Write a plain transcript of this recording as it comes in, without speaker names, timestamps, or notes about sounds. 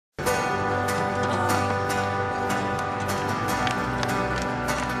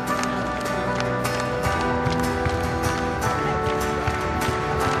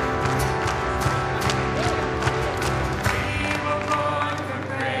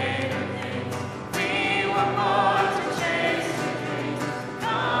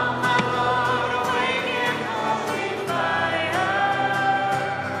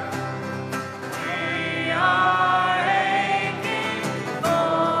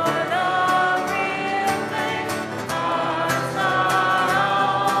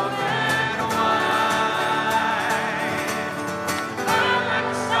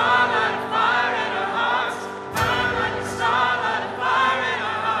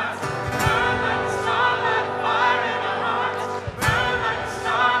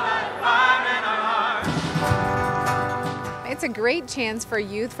great chance for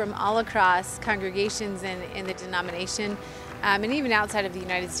youth from all across congregations and in the denomination, and even outside of the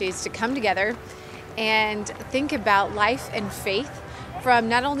United States, to come together and think about life and faith from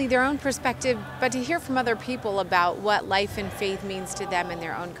not only their own perspective, but to hear from other people about what life and faith means to them in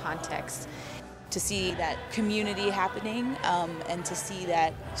their own context. To see that community happening and to see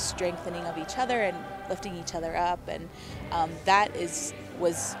that strengthening of each other and lifting each other up, and that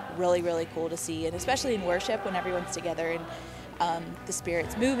was really, really cool to see, and especially in worship when everyone's together and the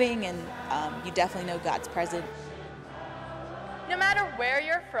Spirit's moving, and you definitely know God's present. No matter where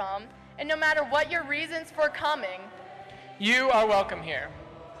you're from and no matter what your reasons for coming, you are welcome here.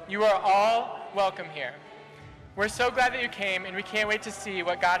 You are all welcome here. We're so glad that you came, and we can't wait to see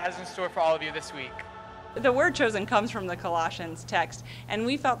what God has in store for all of you this week. The word chosen comes from the Colossians text, and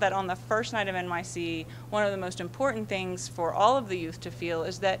we felt that on the first night of NYC, one of the most important things for all of the youth to feel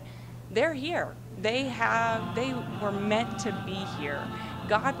is that they're here. They were meant to be here.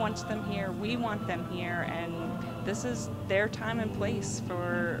 God wants them here, we want them here, and this is their time and place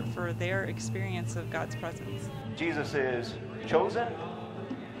for their experience of God's presence. Jesus is chosen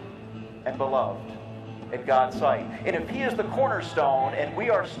and beloved in God's sight. And if he is the cornerstone and we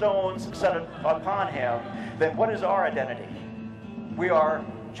are stones set upon him, then what is our identity? We are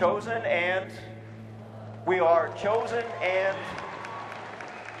chosen and beloved.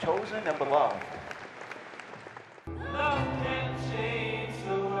 Love can change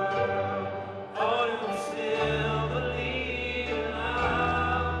the world, or you still believe in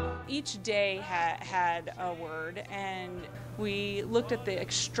love. Each day had a word, and we looked at the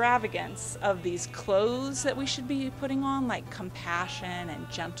extravagance of these clothes that we should be putting on, like compassion and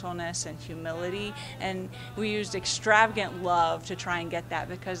gentleness and humility, and we used extravagant love to try and get that,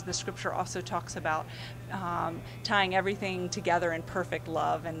 because the scripture also talks about tying everything together in perfect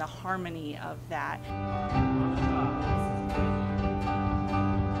love and the harmony of that.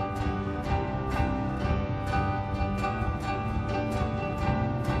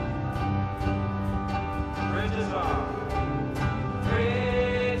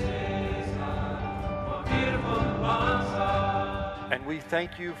 And we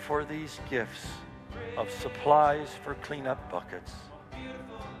thank you for these gifts of supplies for cleanup buckets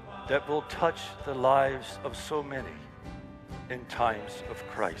that will touch the lives of so many in times of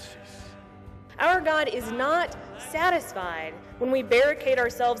crisis. Our God is not satisfied when we barricade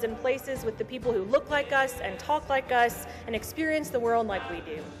ourselves in places with the people who look like us and talk like us and experience the world like we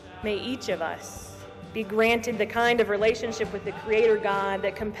do. May each of us be granted the kind of relationship with the Creator God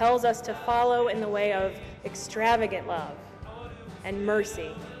that compels us to follow in the way of extravagant love and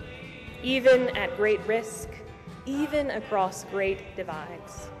mercy, even at great risk, even across great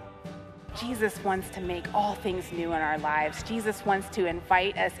divides. Jesus wants to make all things new in our lives. Jesus wants to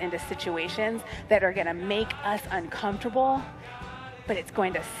invite us into situations that are going to make us uncomfortable, but it's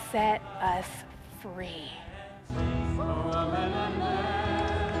going to set us free.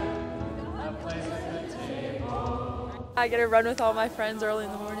 I get to run with all my friends early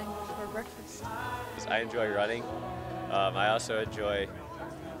in the morning for breakfast. I enjoy running. I also enjoy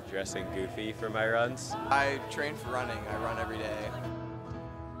dressing goofy for my runs. I train for running. I run every day.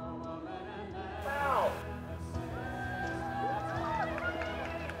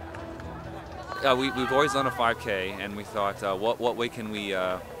 We've always done a 5K, and we thought, what way can we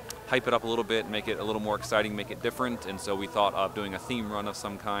hype it up a little bit, make it a little more exciting, make it different? And so we thought of doing a theme run of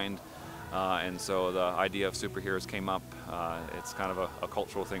some kind. And so the idea of superheroes came up. It's kind of a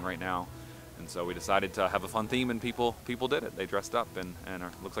cultural thing right now. And so we decided to have a fun theme, and people did it. They dressed up, and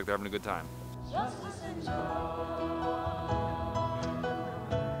looks like they're having a good time.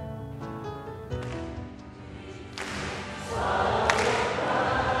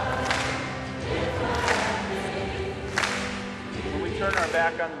 When we turn our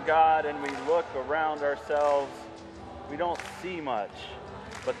back on God and we look around ourselves, we don't see much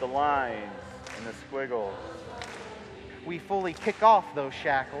but the lines and the squiggles. We fully kick off those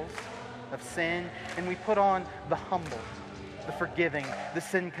shackles of sin, and we put on the humble, the forgiving, the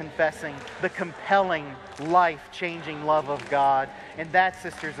sin-confessing, the compelling, life-changing love of God. And that,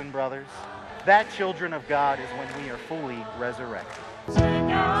 sisters and brothers, that, children of God, is when we are fully resurrected. Take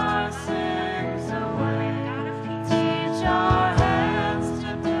our sins away. Teach our hands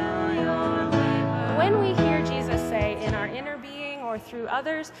to do your labor. When we hear Jesus say in our inner being or through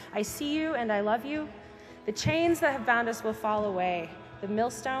others, "I see you and I love you," the chains that have bound us will fall away. The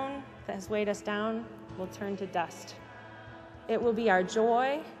millstone that has weighed us down will turn to dust. It will be our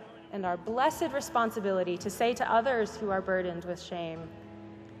joy and our blessed responsibility to say to others who are burdened with shame,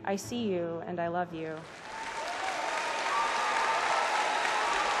 "I see you and I love you."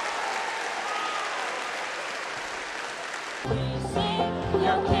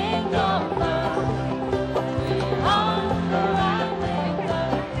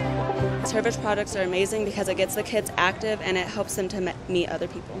 Service projects are amazing because it gets the kids active and it helps them to meet other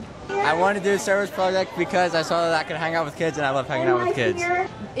people. I wanted to do a service project because I saw that I could hang out with kids, and I love hanging out with kids.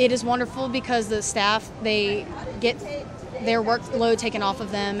 It is wonderful because the staff, they get their workload taken off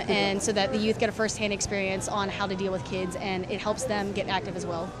of them, and so that the youth get a first-hand experience on how to deal with kids, and it helps them get active as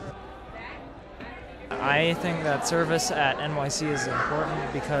well. I think that service at NYC is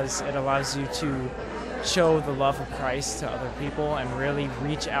important because it allows you to show the love of Christ to other people and really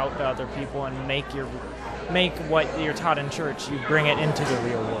reach out to other people and make what you're taught in church, you bring it into the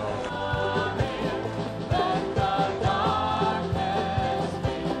real world.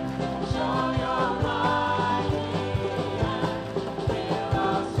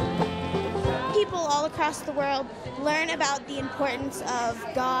 People all across the world learn about the importance of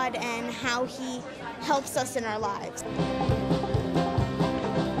God and how He helps us in our lives.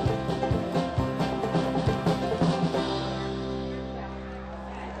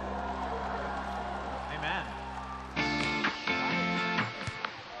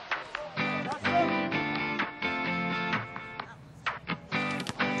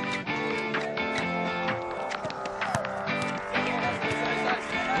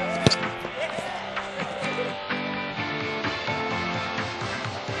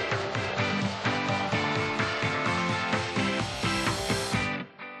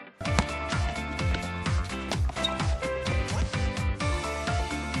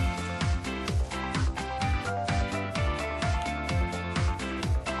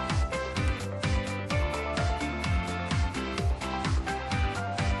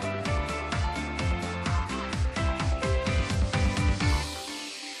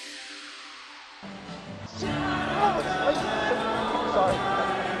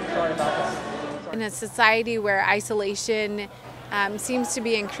 In a society where isolation seems to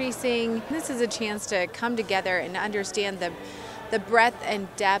be increasing, this is a chance to come together and understand the breadth and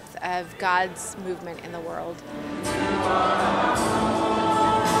depth of God's movement in the world.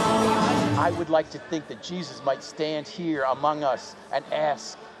 I would like to think that Jesus might stand here among us and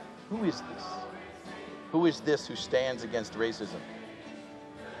ask, who is this? Who is this who stands against racism?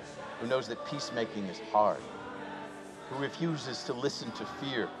 Who knows that peacemaking is hard? Who refuses to listen to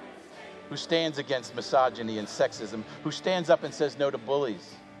fear? Who stands against misogyny and sexism? Who stands up and says no to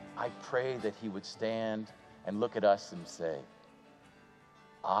bullies? I pray that he would stand and look at us and say,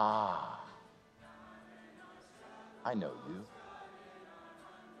 ah, I know you.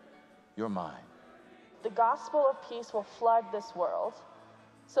 You're mine. The gospel of peace will flood this world.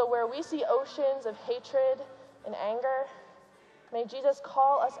 So where we see oceans of hatred and anger, may Jesus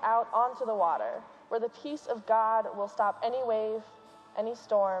call us out onto the water, where the peace of God will stop any wave, any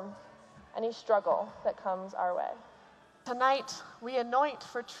storm, any struggle that comes our way. Tonight, we anoint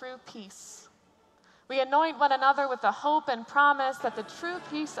for true peace. We anoint one another with the hope and promise that the true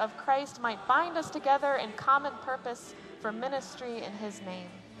peace of Christ might bind us together in common purpose for ministry in His name.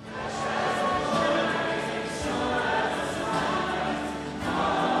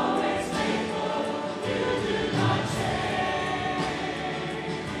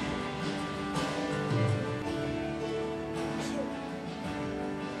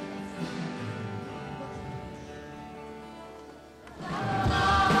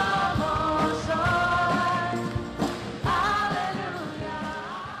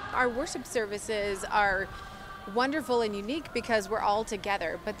 Our worship services are wonderful and unique because we're all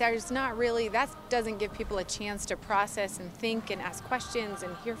together, but there's not really, that doesn't give people a chance to process and think and ask questions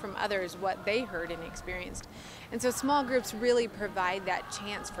and hear from others what they heard and experienced. And so small groups really provide that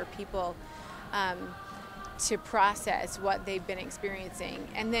chance for people to process what they've been experiencing.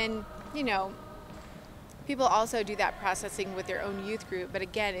 And then, you know, people also do that processing with their own youth group, but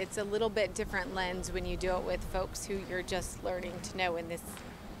again, it's a little bit different lens when you do it with folks who you're just learning to know in this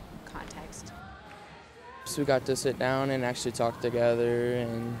context. So we got to sit down and actually talk together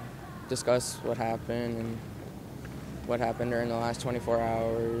and discuss what happened and what happened during the last 24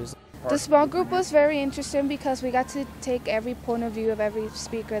 hours. The small group was very interesting because we got to take every point of view of every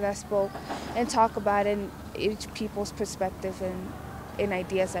speaker that spoke and talk about it in each people's perspective and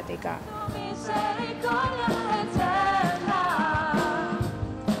ideas that they got.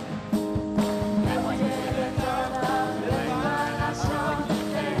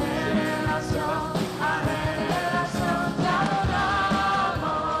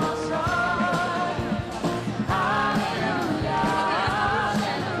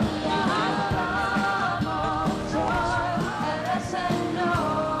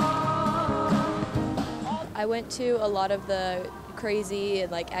 I went to a lot of the crazy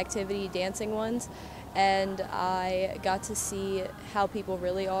and like activity dancing ones, and I got to see how people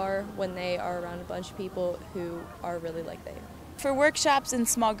really are when they are around a bunch of people who are really like they are. For workshops and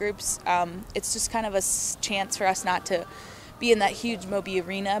small groups, it's just kind of a chance for us not to be in that huge Moby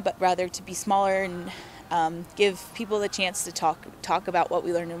arena, but rather to be smaller and give people the chance to talk about what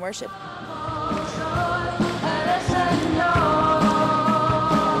we learned in worship.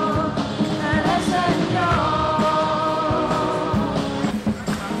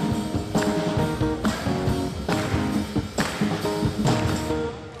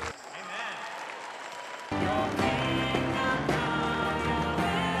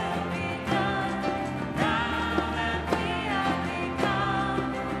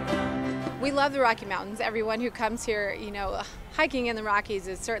 We love the Rocky Mountains. Everyone who comes here, you know, hiking in the Rockies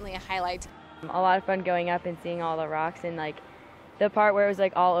is certainly a highlight. A lot of fun going up and seeing all the rocks, and like the part where it was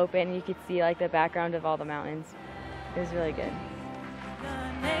like all open, you could see like the background of all the mountains. It was really good.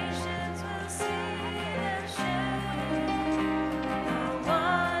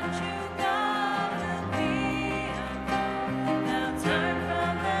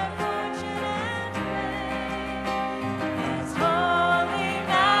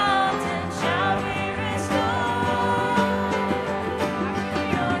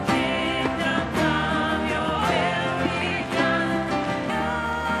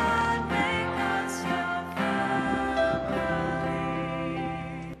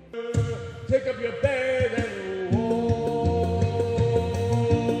 Take up your bed and walk.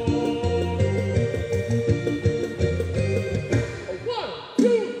 1,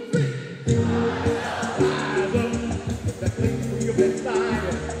 2, 3. Rise up, that place from your bedside.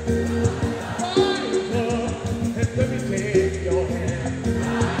 Rise up and let me take your hand.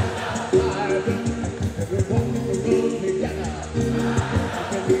 Rise up and we'll walk the road together.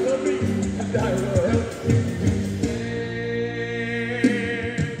 Because we love me and I will help you.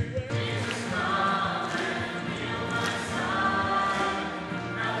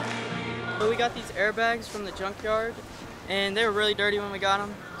 We got these airbags from the junkyard, and they were really dirty when we got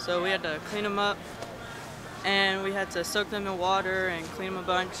them, so we had to clean them up, and we had to soak them in water and clean them a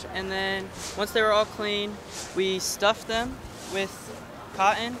bunch, and then once they were all clean, we stuffed them with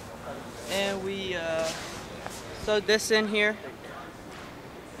cotton, and we sewed this in here,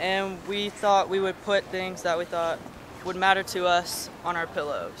 and we thought we would put things that we thought would matter to us on our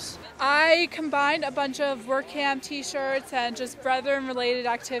pillows. I combined a bunch of work camp t-shirts and just brethren related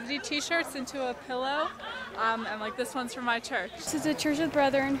activity t-shirts into a pillow, and like this one's from my church. This is a Church of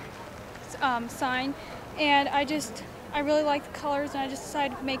Brethren sign, and I really like the colors, and I just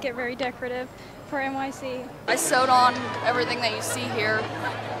decided to make it very decorative for NYC. I sewed on everything that you see here,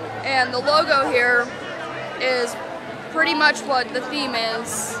 and the logo here is pretty much what the theme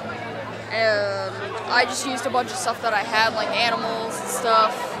is, and I just used a bunch of stuff that I had, like animals and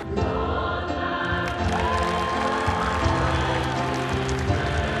stuff.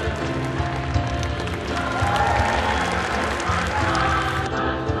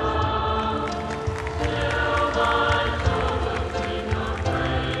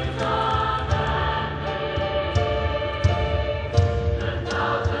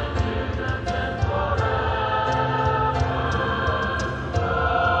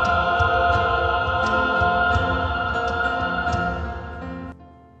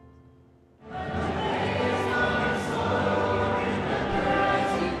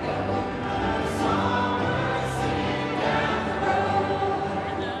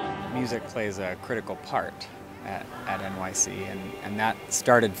 Music plays a critical part at NYC, and that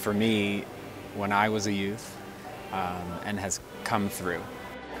started for me when I was a youth and has come through.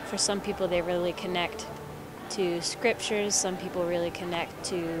 For some people, they really connect to scriptures, some people really connect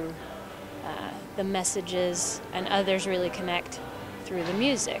to the messages, and others really connect through the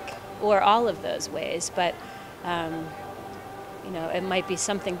music, or all of those ways, but you know, it might be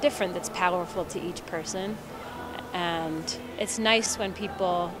something different that's powerful to each person. And it's nice when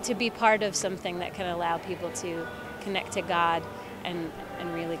people, to be part of something that can allow people to connect to God and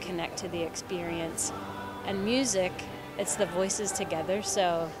really connect to the experience. And music, it's the voices together,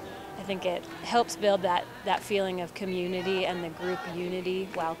 so I think it helps build that feeling of community and the group unity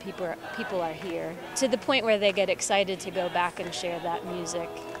while people are here, to the point where they get excited to go back and share that music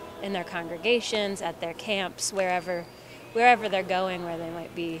in their congregations, at their camps, wherever they're going, where they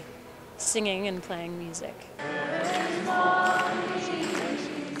might be singing and playing music.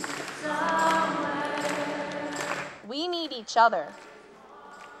 We need each other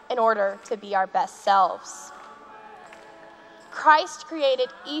in order to be our best selves. Christ created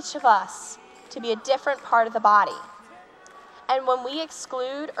each of us to be a different part of the body. And when we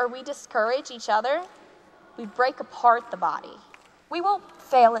exclude or we discourage each other, we break apart the body. We will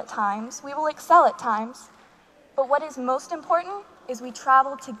fail at times, we will excel at times, but what is most important is we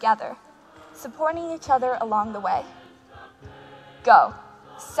travel together, supporting each other along the way. Go,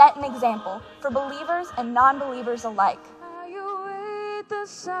 set an example for believers and non-believers alike. I await the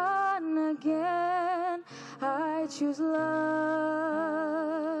sun again, I choose love.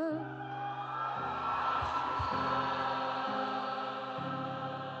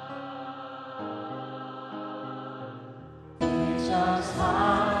 Teach us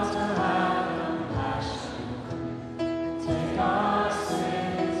how to have compassion, take our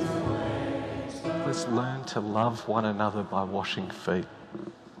sins away. Let's learn to love one another by washing feet.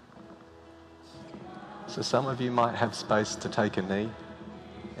 So some of you might have space to take a knee,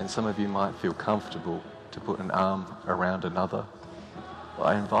 and some of you might feel comfortable to put an arm around another. Well,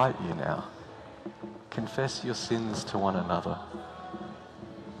 I invite you now, confess your sins to one another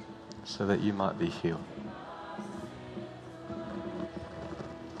so that you might be healed.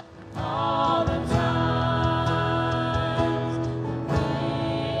 All the times we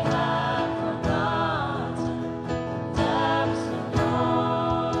have forgotten depths of your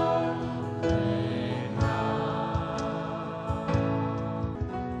great love.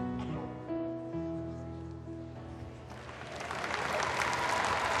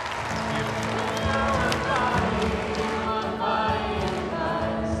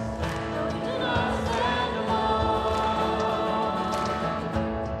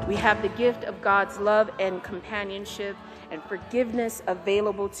 We have the gift of God's love and companionship and forgiveness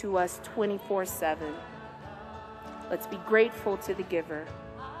available to us 24/7. Let's be grateful to the giver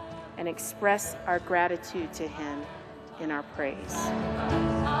and express our gratitude to him in our praise.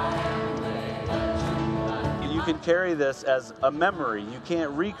 You can carry this as a memory. You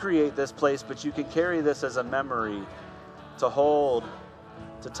can't recreate this place, but you can carry this as a memory to hold,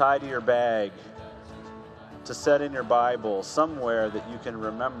 to tie to your bag, to set in your Bible somewhere that you can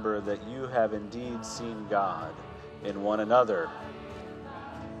remember that you have indeed seen God in one another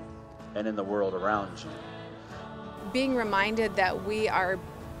and in the world around you. Being reminded that we are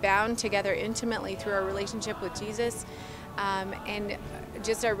bound together intimately through our relationship with Jesus and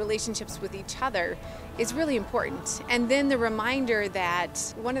just our relationships with each other is really important. And then the reminder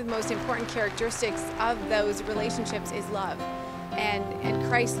that one of the most important characteristics of those relationships is love. And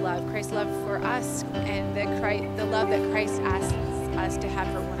Christ's love for us, and the love that Christ asks us to have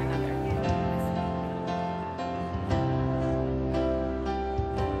for one another.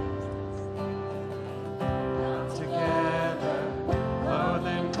 Together, clothed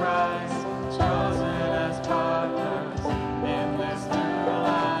in Christ, chosen as partners in this new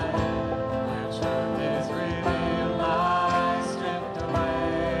life, where truth is revealed, lies stripped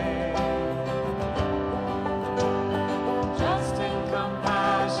away. Just in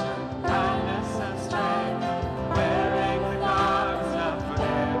compassion, kindness and strength, wearing the garments of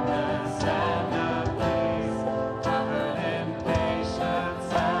forgiveness and of peace, covered in patience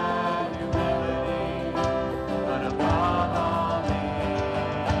and humility, but above all these,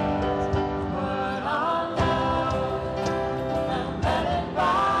 put on love and let it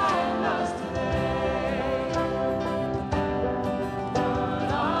bind us today.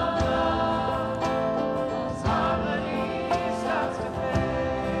 Put on love as harmony starts to fade.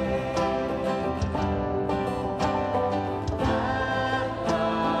 Let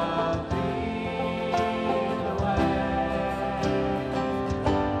love lead the way.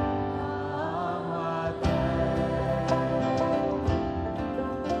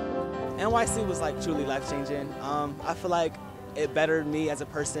 NYC was like truly life-changing. I feel like it bettered me as a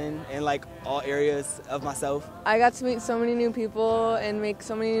person in like all areas of myself. I got to meet so many new people and make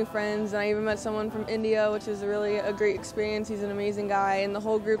so many new friends, and I even met someone from India, which was really a great experience. He's an amazing guy, and the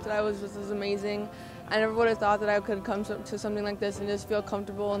whole group that I was with was amazing. I never would have thought that I could come to something like this and just feel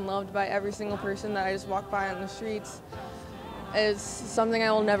comfortable and loved by every single person that I just walk by on the streets. It's something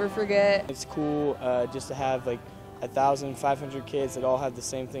I will never forget. It's cool just to have like 1,500 kids that all have the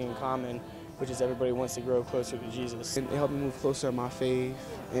same thing in common, which is everybody wants to grow closer to Jesus. It helped me move closer to my faith,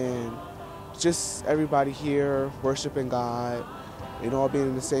 and just everybody here worshiping God and all being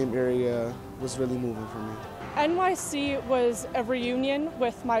in the same area was really moving for me. NYC was a reunion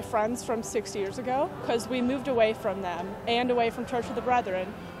with my friends from 6 years ago because we moved away from them and away from Church of the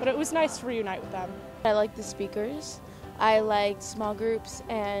Brethren, but it was nice to reunite with them. I like the speakers. I liked small groups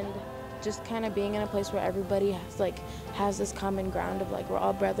and just kind of being in a place where everybody has this common ground of like we're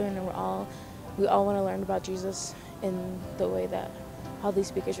all brethren and we all want to learn about Jesus in the way that how these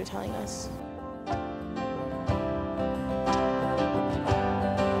speakers are telling us.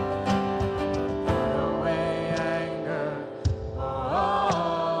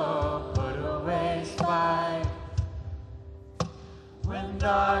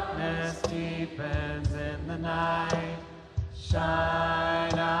 ravens in the night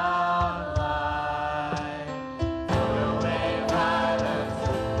shine out light. Put away violence,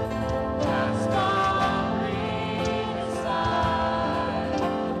 cast all greed aside.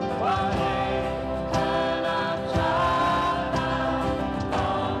 What hate cannot drown out,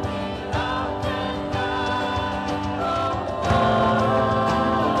 only love can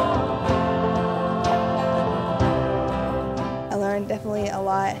I learned definitely a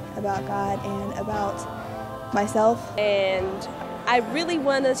lot about God and about myself. And I really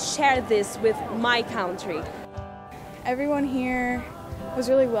want to share this with my country. Everyone here was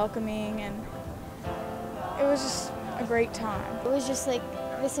really welcoming and it was just a great time. It was just like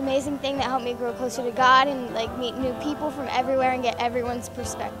this amazing thing that helped me grow closer to God and like meet new people from everywhere and get everyone's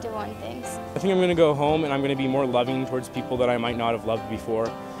perspective on things. I think I'm going to go home and I'm going to be more loving towards people that I might not have loved before.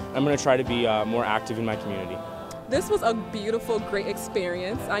 I'm going to try to be more active in my community. This was a beautiful, great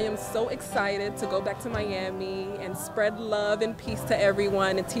experience. I am so excited to go back to Miami and spread love and peace to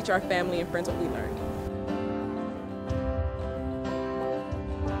everyone and teach our family and friends what we learned.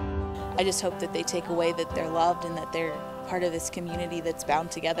 I just hope that they take away that they're loved and that they're part of this community that's bound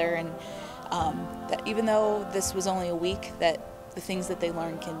together, and that even though this was only a week, that the things that they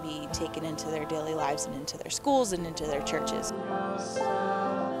learn can be taken into their daily lives and into their schools and into their churches.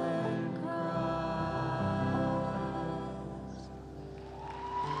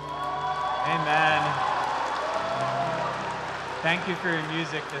 Amen. Thank you for your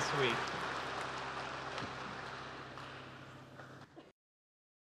music this week.